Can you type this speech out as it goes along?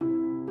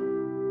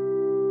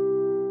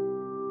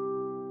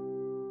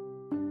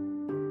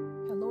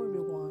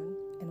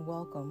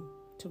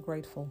to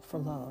Grateful for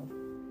Love.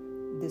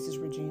 This is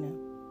Regina.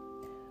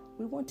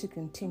 We want to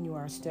continue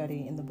our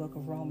study in the book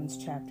of Romans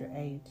chapter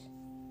 8.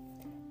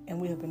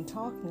 And we have been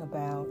talking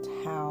about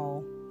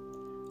how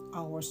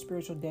our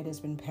spiritual debt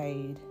has been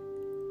paid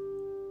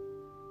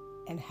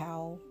and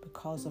how,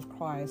 because of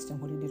Christ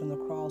and what he did on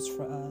the cross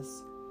for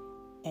us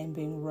and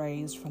being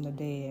raised from the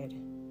dead,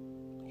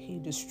 he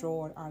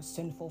destroyed our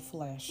sinful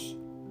flesh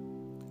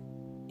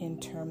in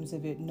terms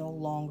of it no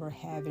longer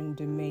having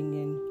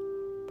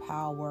dominion,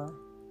 power,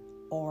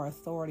 or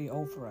authority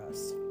over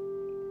us.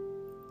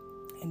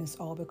 And it's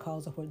all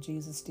because of what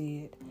Jesus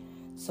did.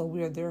 So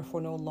we are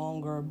therefore no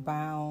longer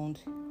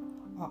bound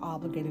or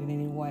obligated in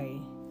any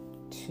way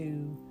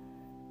to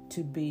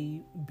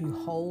be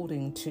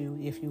beholding to,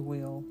 if you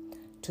will,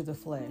 to the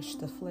flesh.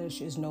 The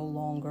flesh is no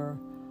longer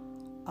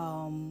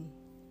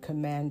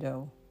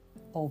commando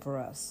over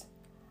us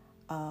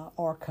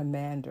or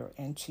commander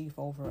and chief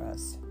over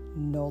us.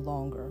 No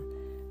longer.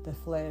 The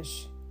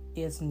flesh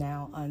is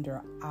now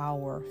under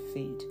our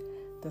feet.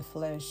 The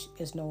flesh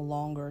is no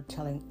longer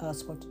telling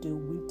us what to do.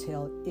 We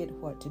tell it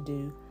what to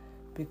do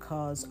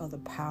because of the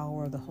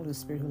power of the Holy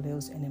Spirit who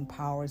lives and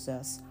empowers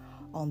us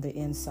on the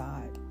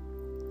inside.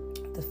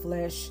 The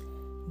flesh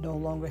no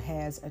longer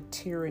has a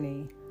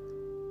tyranny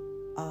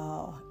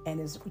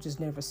which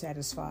is never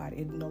satisfied.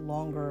 It no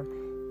longer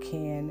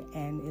can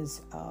and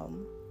is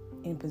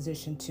in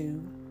position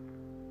to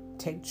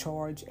take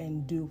charge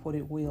and do what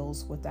it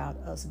wills without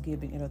us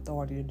giving it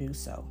authority to do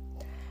so.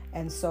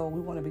 And so we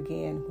want to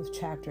begin with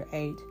chapter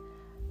 8,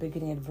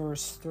 beginning at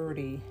verse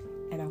 30.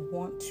 And I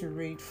want to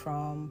read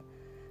from,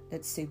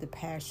 the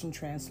Passion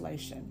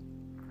Translation.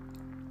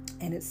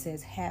 And it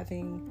says,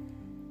 having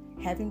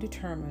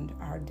determined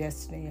our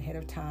destiny ahead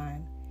of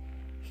time,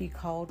 he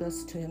called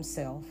us to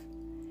himself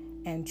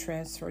and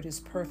transferred his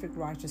perfect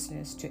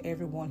righteousness to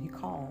everyone he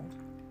called.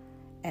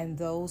 And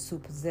those who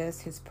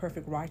possess his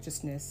perfect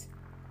righteousness,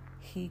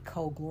 he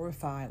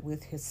co-glorified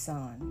with his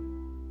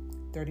Son.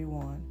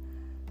 31.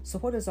 So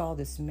what does all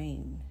this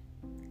mean?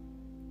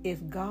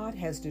 If God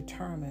has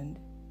determined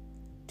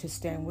to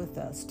stand with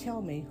us,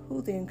 tell me,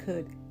 who then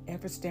could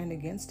ever stand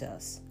against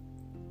us?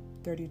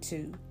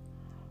 32.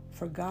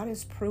 For God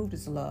has proved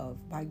his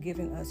love by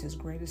giving us his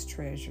greatest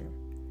treasure,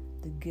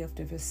 the gift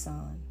of his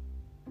Son.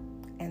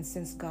 And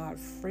since God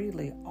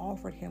freely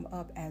offered him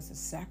up as a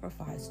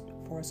sacrifice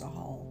for us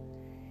all,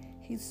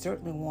 he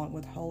certainly won't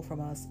withhold from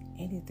us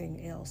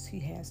anything else he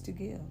has to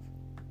give.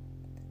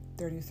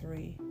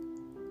 33.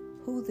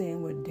 Who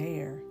then would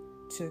dare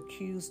to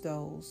accuse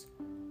those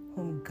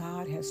whom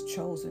God has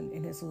chosen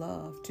in his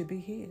love to be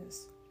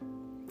his?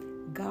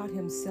 God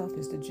himself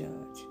is the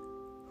judge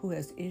who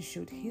has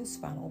issued his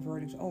final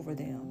verdict over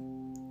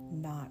them,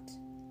 not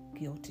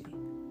guilty.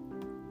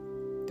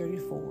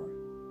 34.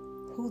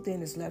 Who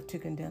then is left to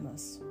condemn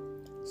us?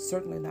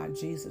 Certainly not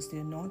Jesus, the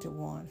anointed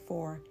one,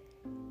 for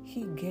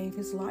he gave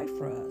his life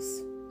for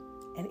us.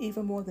 And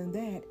even more than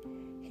that,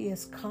 he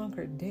has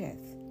conquered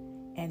death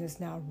and is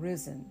now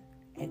risen,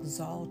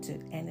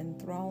 exalted, and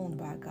enthroned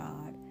by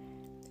God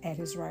at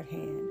his right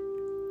hand.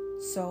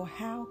 So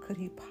how could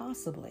he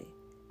possibly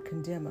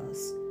condemn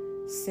us,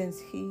 since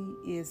he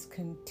is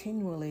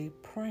continually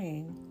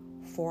praying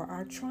for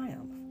our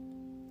triumph?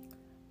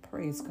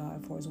 Praise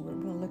God for his word.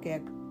 We're going to look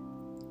at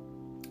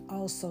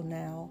also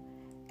now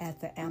at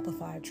the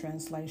Amplified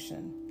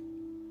Translation.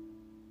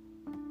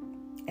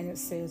 And it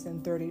says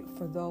in 30,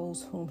 for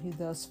those whom he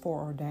thus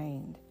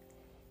foreordained,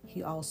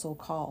 he also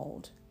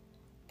called.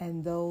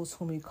 And those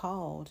whom he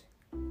called,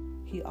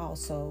 he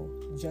also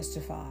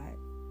justified,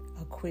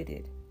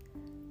 acquitted,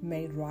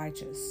 made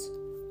righteous,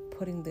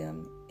 putting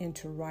them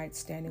into right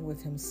standing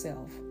with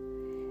himself.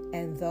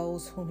 And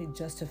those whom he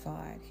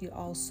justified, he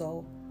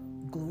also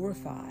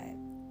glorified,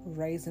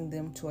 raising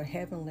them to a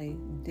heavenly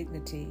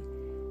dignity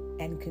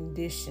and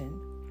condition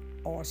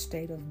or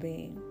state of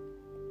being.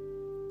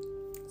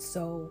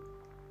 So,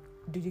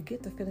 do you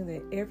get the feeling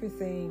that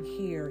everything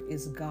here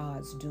is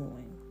God's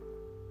doing?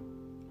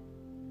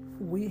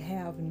 We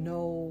have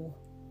no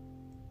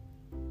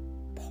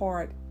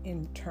part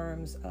in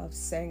terms of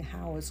saying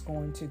how it's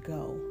going to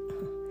go.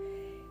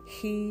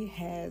 He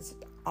has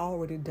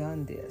already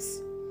done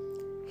this.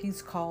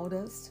 He's called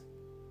us.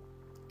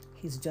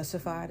 He's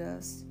justified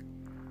us.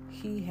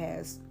 He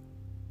has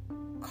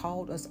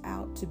called us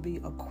out to be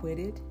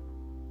acquitted,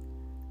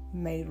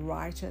 made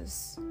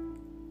righteous.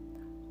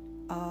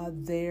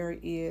 There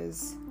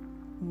is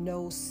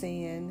no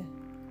sin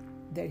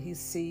that he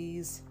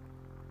sees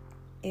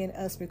in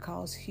us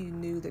because he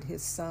knew that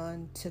his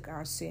Son took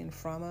our sin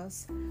from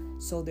us.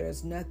 So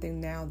there's nothing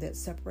now that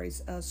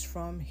separates us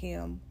from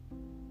him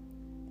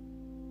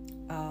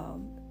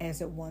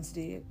as it once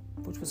did,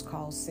 which was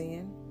called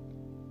sin.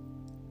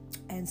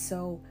 And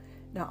so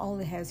not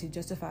only has he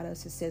justified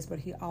us, it says, but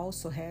he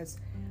also has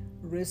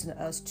risen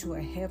us to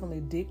a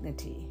heavenly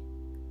dignity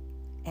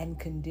and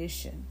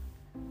condition.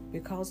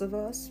 Because of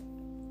us?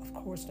 Of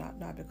course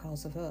not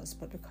because of us,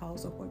 but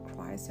because of what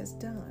Christ has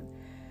done.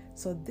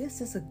 So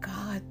this is a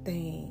God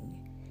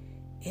thing.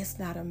 It's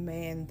not a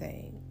man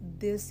thing.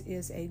 This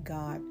is a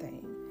God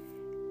thing.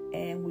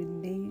 And we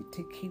need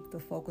to keep the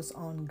focus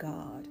on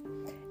God.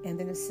 And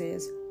then it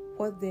says,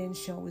 what then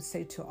shall we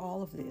say to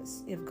all of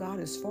this? If God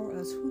is for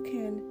us, who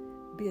can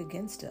be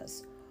against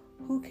us?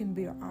 Who can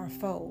be our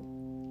foe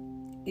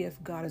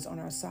if God is on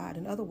our side?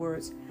 In other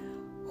words,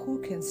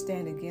 who can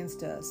stand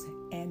against us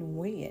and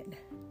win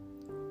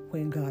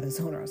when God is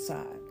on our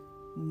side?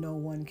 No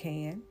one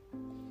can.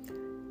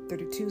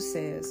 32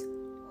 says,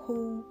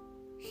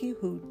 he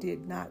who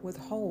did not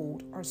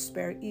withhold or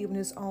spare even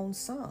his own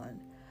son,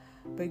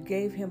 but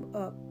gave him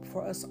up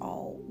for us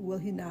all, will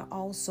he not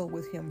also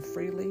with him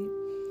freely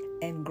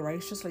and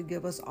graciously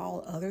give us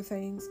all other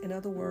things? In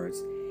other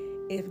words,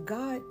 if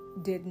God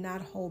did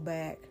not hold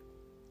back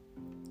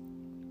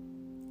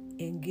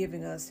in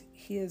giving us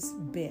his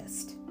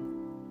best,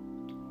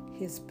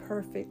 his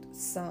perfect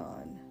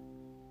son,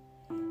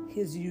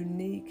 his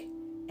unique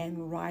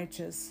and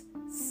righteous,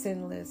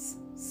 sinless,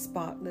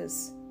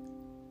 spotless,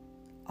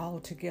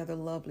 altogether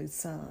lovely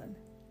son,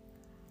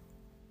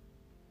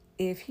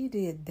 if he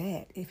did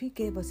that, if he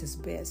gave us his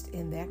best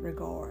in that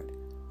regard,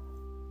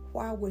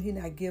 why would he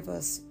not give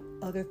us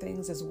other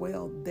things as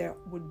well that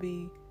would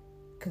be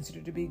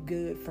considered to be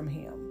good from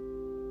him?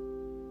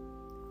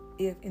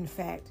 If in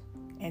fact,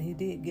 and he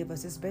did give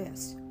us his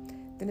best.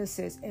 Then it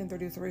says in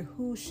 33,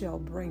 who shall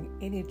bring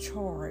any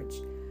charge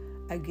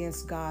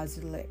against God's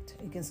elect,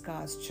 against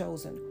God's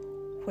chosen,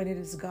 when it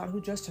is God who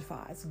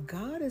justifies?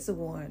 God is the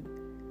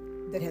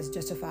one that has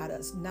justified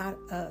us,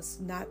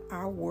 not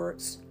our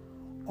works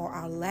or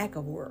our lack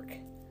of work,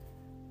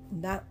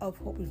 not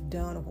of what we've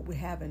done or what we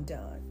haven't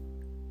done.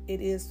 It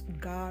is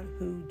God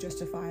who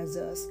justifies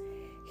us.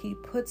 He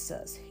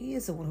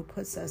is the one who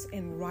puts us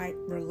in right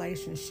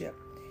relationship,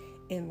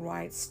 in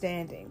right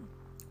standing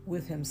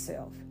with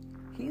himself.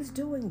 He's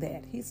doing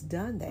that. He's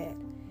done that.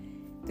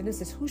 Then it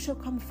says, who shall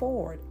come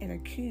forward and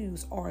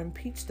accuse or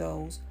impeach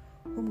those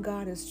whom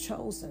God has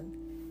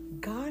chosen?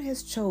 God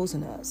has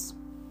chosen us.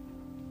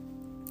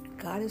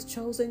 God has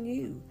chosen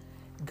you.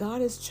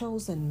 God has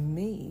chosen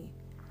me.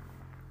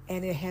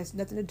 And it has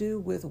nothing to do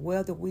with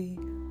whether we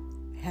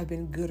have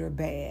been good or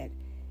bad.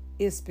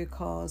 It's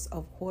because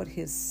of what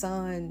his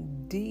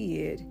son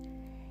did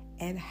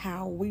and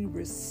how we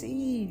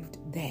received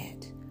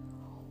that.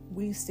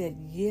 We said,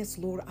 yes,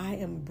 Lord, I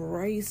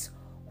embrace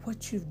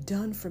what you've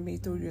done for me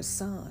through your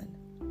son.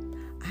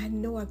 I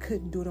know I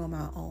couldn't do it on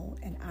my own,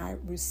 and I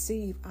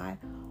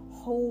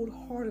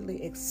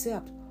wholeheartedly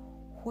accept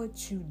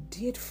what you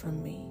did for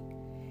me.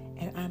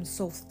 And I'm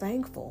so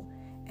thankful,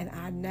 and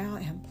I now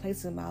am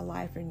placing my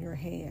life in your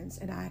hands,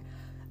 and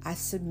I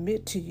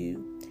submit to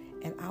you,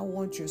 and I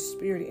want your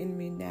spirit in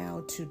me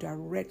now to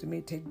direct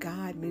me, to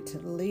guide me, to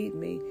lead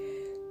me,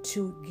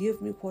 to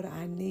give me what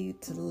I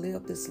need to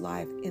live this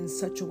life in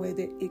such a way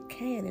that it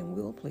can and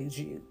will please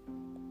you.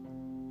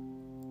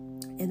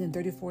 And then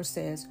 34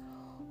 says,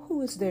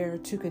 who is there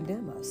to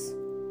condemn us?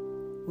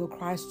 Will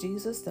Christ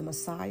Jesus, the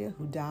Messiah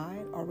who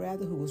died, or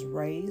rather who was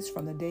raised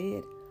from the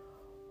dead,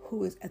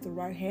 who is at the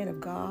right hand of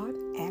God,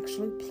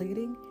 actually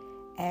pleading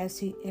as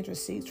he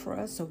intercedes for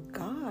us? So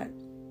God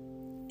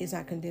is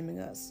not condemning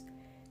us.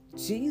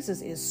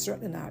 Jesus is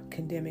certainly not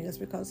condemning us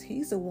because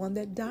he's the one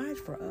that died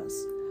for us.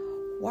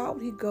 Why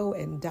would he go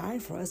and die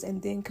for us and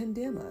then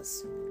condemn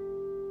us?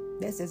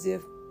 That's as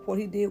if what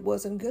he did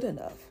wasn't good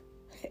enough.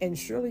 And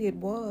surely it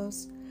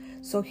was.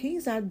 So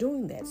he's not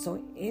doing that.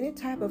 So any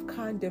type of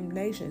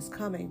condemnation is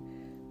coming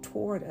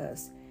toward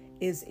us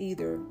is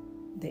either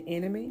the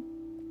enemy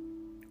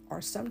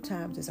or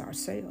sometimes it's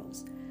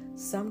ourselves.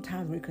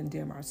 Sometimes we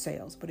condemn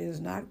ourselves, but it is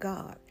not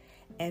God.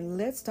 And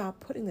let's stop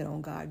putting it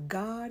on God.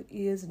 God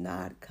is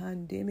not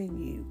condemning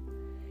you.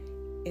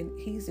 And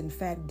he's in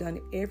fact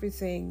done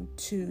everything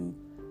to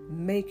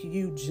make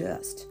you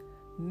just,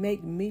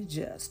 make me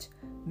just,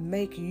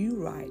 make you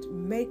right,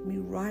 make me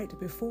right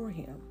before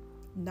him,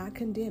 not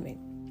condemning.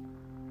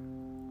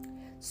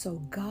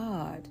 So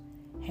God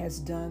has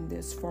done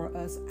this for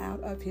us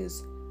out of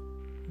his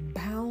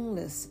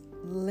boundless,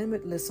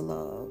 limitless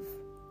love,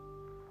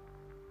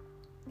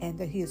 and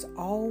that he has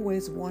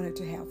always wanted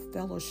to have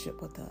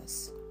fellowship with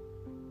us.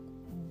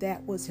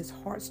 That was his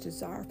heart's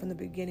desire from the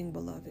beginning,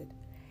 beloved.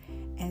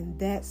 And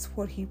that's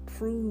what he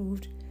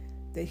proved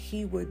that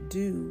he would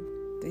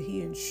do, that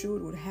he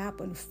ensured would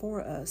happen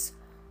for us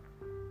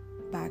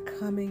by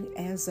coming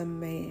as a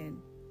man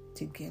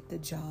to get the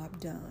job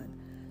done.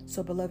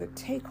 So, beloved,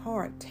 take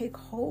heart, take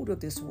hold of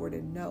this word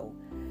and know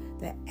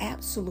that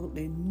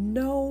absolutely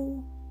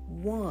no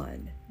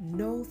one,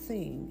 no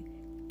thing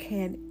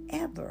can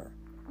ever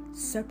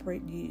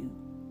separate you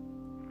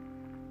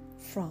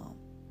from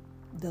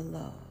the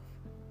love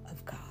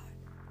of God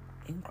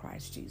in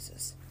Christ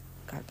Jesus.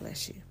 God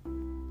bless you.